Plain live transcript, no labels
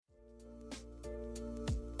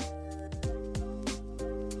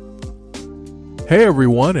Hey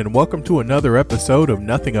everyone, and welcome to another episode of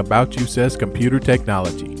Nothing About You Says Computer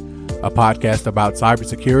Technology, a podcast about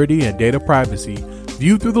cybersecurity and data privacy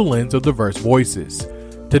viewed through the lens of diverse voices.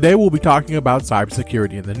 Today we'll be talking about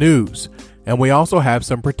cybersecurity in the news, and we also have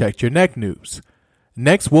some Protect Your Neck news.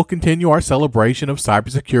 Next, we'll continue our celebration of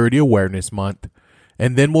Cybersecurity Awareness Month,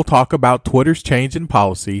 and then we'll talk about Twitter's change in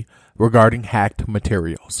policy regarding hacked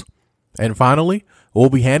materials. And finally, we'll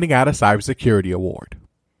be handing out a cybersecurity award.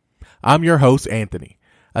 I'm your host, Anthony,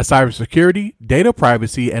 a cybersecurity, data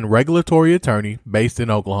privacy, and regulatory attorney based in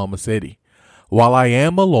Oklahoma City. While I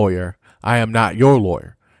am a lawyer, I am not your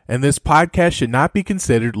lawyer, and this podcast should not be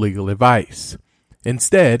considered legal advice.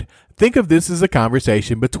 Instead, think of this as a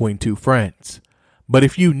conversation between two friends. But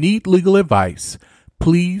if you need legal advice,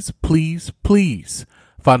 please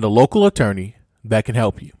find a local attorney that can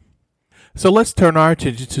help you. So let's turn our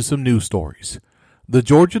attention to some news stories. The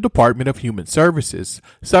Georgia Department of Human Services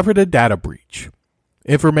suffered a data breach.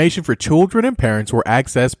 Information for children and parents were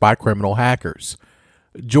accessed by criminal hackers.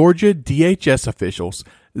 Georgia DHS officials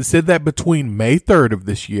said that between May 3rd of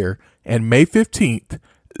this year and May 15th,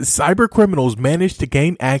 cyber criminals managed to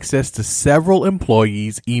gain access to several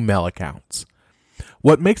employees' email accounts.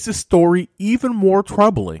 What makes this story even more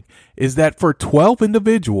troubling is that for 12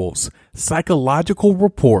 individuals, psychological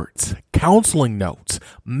reports, counseling notes,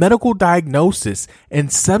 medical diagnosis,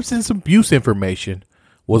 and substance abuse information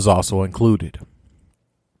was also included.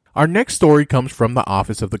 Our next story comes from the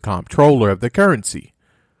Office of the Comptroller of the Currency,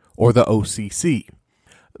 or the OCC.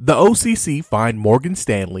 The OCC fined Morgan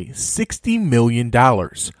Stanley $60 million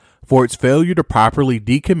for its failure to properly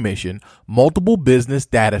decommission multiple business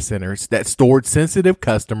data centers that stored sensitive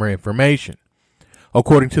customer information.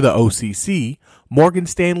 According to the OCC, Morgan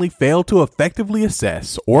Stanley failed to effectively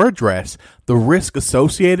assess or address the risk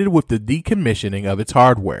associated with the decommissioning of its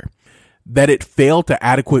hardware, that it failed to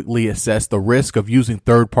adequately assess the risk of using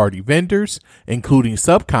third-party vendors, including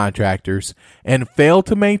subcontractors, and failed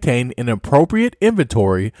to maintain an appropriate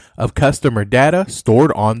inventory of customer data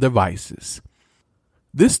stored on devices.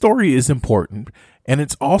 This story is important, and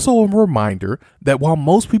it's also a reminder that while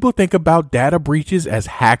most people think about data breaches as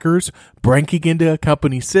hackers breaking into a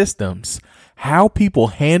company's systems, how people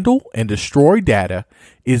handle and destroy data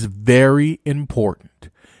is very important.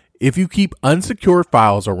 If you keep unsecured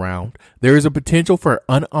files around, there is a potential for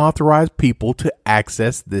unauthorized people to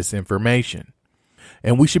access this information.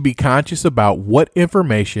 And we should be conscious about what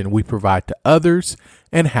information we provide to others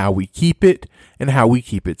and how we keep it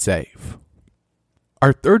safe.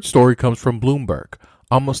 Our third story comes from Bloomberg.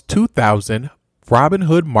 Almost 2,000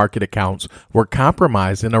 Robinhood Market accounts were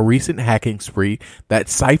compromised in a recent hacking spree that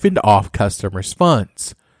siphoned off customers'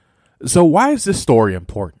 funds. So why is this story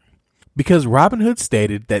important? Because Robinhood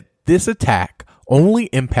stated that this attack only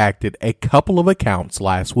impacted a couple of accounts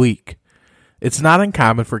last week. It's not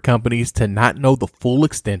uncommon for companies to not know the full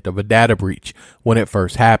extent of a data breach when it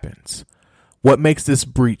first happens. What makes this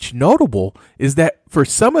breach notable is that for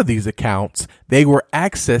some of these accounts, they were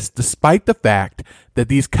accessed despite the fact that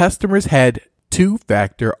these customers had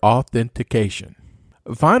two-factor authentication.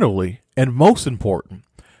 Finally, and most important,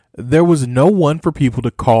 there was no one for people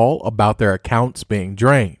to call about their accounts being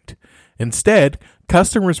drained. Instead,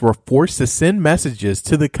 customers were forced to send messages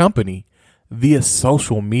to the company via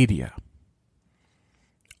social media.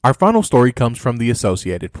 Our final story comes from the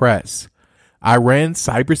Associated Press. Iran's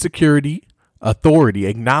cybersecurity authority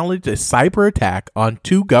acknowledged a cyber attack on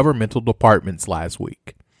two governmental departments last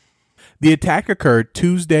week. The attack occurred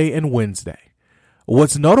Tuesday and Wednesday.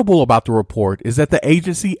 What's notable about the report is that the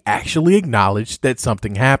agency actually acknowledged that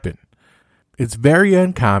something happened. It's very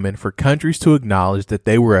uncommon for countries to acknowledge that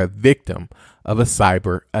they were a victim of a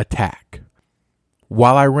cyber attack.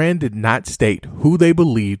 While Iran did not state who they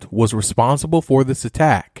believed was responsible for this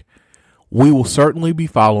attack, we will certainly be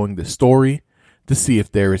following the story to see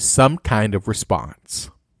if there is some kind of response.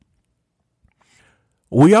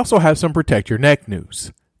 We also have some Protect Your Neck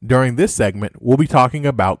news. During this segment, we'll be talking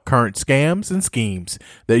about current scams and schemes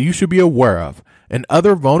that you should be aware of and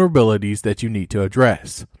other vulnerabilities that you need to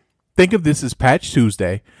address. Think of this as Patch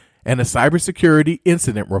Tuesday and a cybersecurity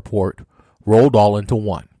incident report rolled all into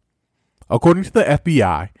one. According to the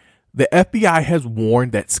FBI has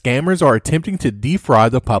warned that scammers are attempting to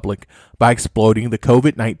defraud the public by exploiting the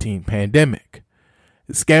COVID-19 pandemic.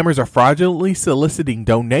 Scammers are fraudulently soliciting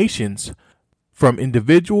donations from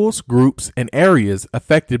individuals, groups, and areas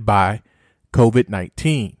affected by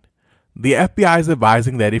COVID-19. The FBI is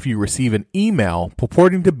advising that if you receive an email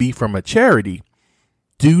purporting to be from a charity,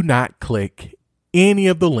 do not click any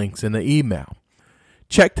of the links in the email.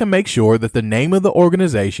 Check to make sure that the name of the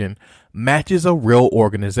organization matches a real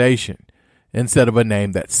organization. instead of a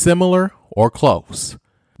name that's similar or close.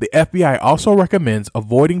 The FBI also recommends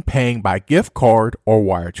avoiding paying by gift card or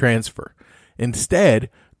wire transfer. Instead,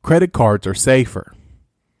 credit cards are safer.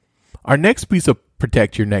 Our next piece of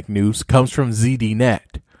Protect Your Neck news comes from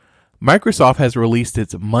ZDNet. Microsoft has released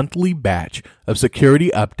its monthly batch of security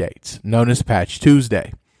updates, known as Patch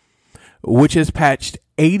Tuesday, which has patched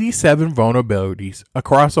 87 vulnerabilities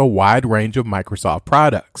across a wide range of Microsoft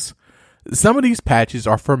products. Some of these patches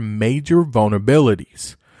are for major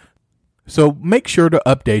vulnerabilities, so make sure to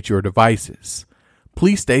update your devices.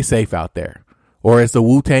 Please stay safe out there, or as the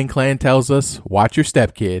Wu-Tang Clan tells us, watch your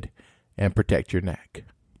step, kid, and protect your neck.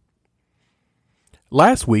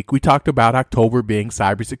 Last week, we talked about October being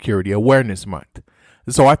Cybersecurity Awareness Month,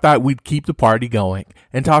 so I thought we'd keep the party going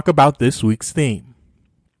and talk about this week's theme.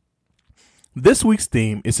 This week's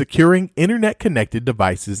theme is securing internet-connected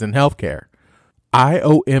devices in healthcare.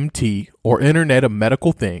 IoT, or Internet of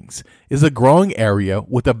Medical Things, is a growing area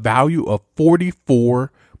with a value of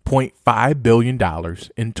 $44.5 billion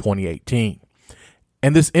in 2018.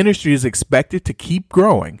 And this industry is expected to keep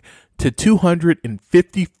growing to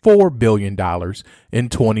 $254 billion in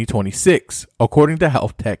 2026, according to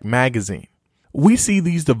Health Tech Magazine. We see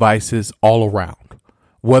these devices all around,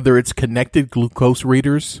 whether it's connected glucose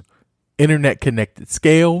readers, internet-connected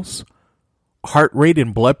scales, heart rate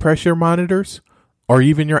and blood pressure monitors, or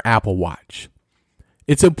even your Apple Watch.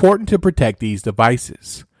 It's important to protect these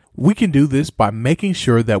devices. We can do this by making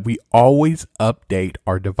sure that we always update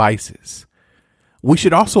our devices. We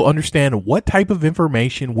should also understand what type of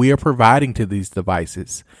information we are providing to these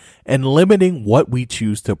devices and limiting what we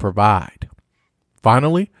choose to provide.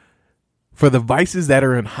 Finally, for devices that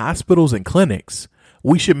are in hospitals and clinics,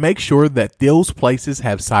 we should make sure that those places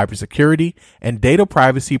have cybersecurity and data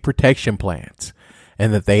privacy protection plans,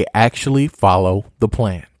 and that they actually follow the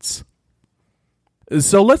plans.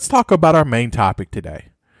 So let's talk about our main topic today,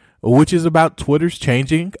 which is about Twitter's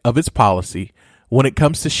changing of its policy when it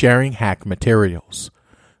comes to sharing hacked materials.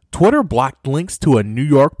 Twitter blocked links to a New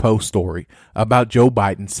York Post story about Joe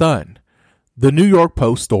Biden's son. The New York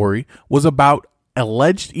Post story was about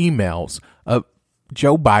alleged emails of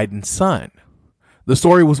Joe Biden's son. The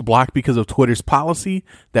story was blocked because of Twitter's policy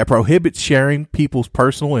that prohibits sharing people's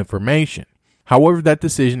personal information. However, that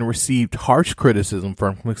decision received harsh criticism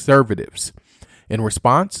from conservatives. In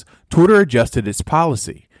response, Twitter adjusted its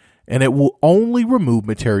policy, and it will only remove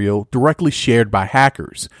material directly shared by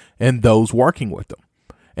hackers and those working with them.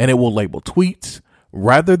 And it will label tweets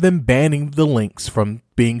rather than banning the links from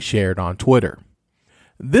being shared on Twitter.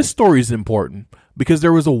 This story is important because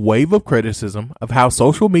there was a wave of criticism of how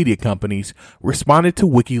social media companies responded to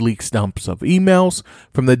WikiLeaks dumps of emails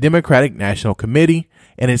from the Democratic National Committee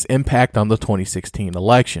and its impact on the 2016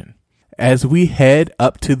 election. As we head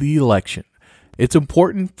up to the election, it's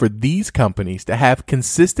important for these companies to have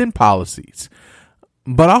consistent policies,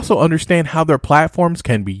 but also understand how their platforms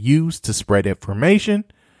can be used to spread information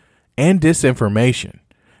and disinformation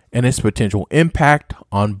and its potential impact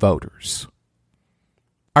on voters.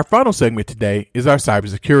 Our final segment today is our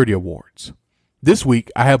Cybersecurity Awards. This week,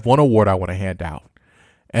 I have one award I want to hand out,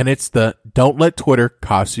 and it's the Don't Let Twitter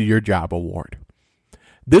Cost You Your Job Award.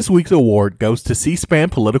 This week's award goes to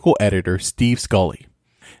C-SPAN political editor Steve Scully.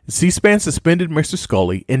 C-SPAN suspended Mr.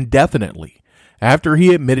 Scully indefinitely after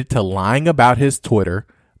he admitted to lying about his Twitter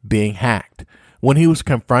being hacked when he was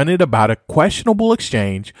confronted about a questionable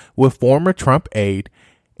exchange with former Trump aide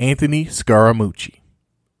Anthony Scaramucci.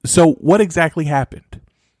 So what exactly happened?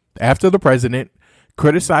 After the president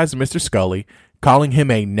criticized Mr. Scully, calling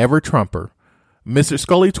him a never-Trumper, Mr.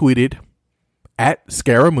 Scully tweeted, "At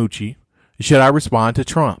Scaramucci, should I respond to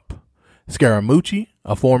Trump?" Scaramucci,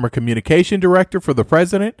 a former communication director for the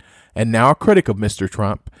president and now a critic of Mr.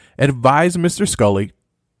 Trump, advised Mr. Scully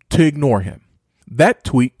to ignore him. That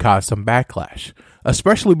tweet caused some backlash,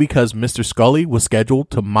 especially because Mr. Scully was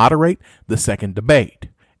scheduled to moderate the second debate.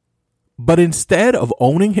 But instead of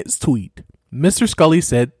owning his tweet, Mr. Scully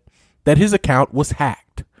said that his account was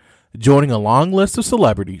hacked, joining a long list of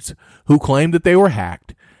celebrities who claimed that they were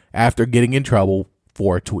hacked after getting in trouble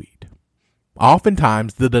for a tweet.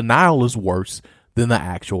 Oftentimes, the denial is worse than the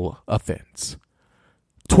actual offense.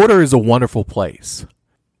 Twitter is a wonderful place,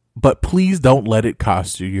 but please don't let it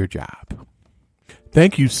cost you your job.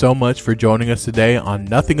 Thank you so much for joining us today on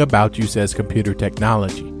Nothing About You Says Computer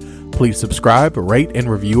Technology. Please subscribe, rate, and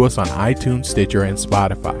review us on iTunes, Stitcher, and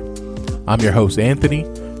Spotify. I'm your host, Anthony,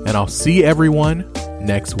 and I'll see everyone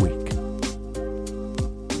next week.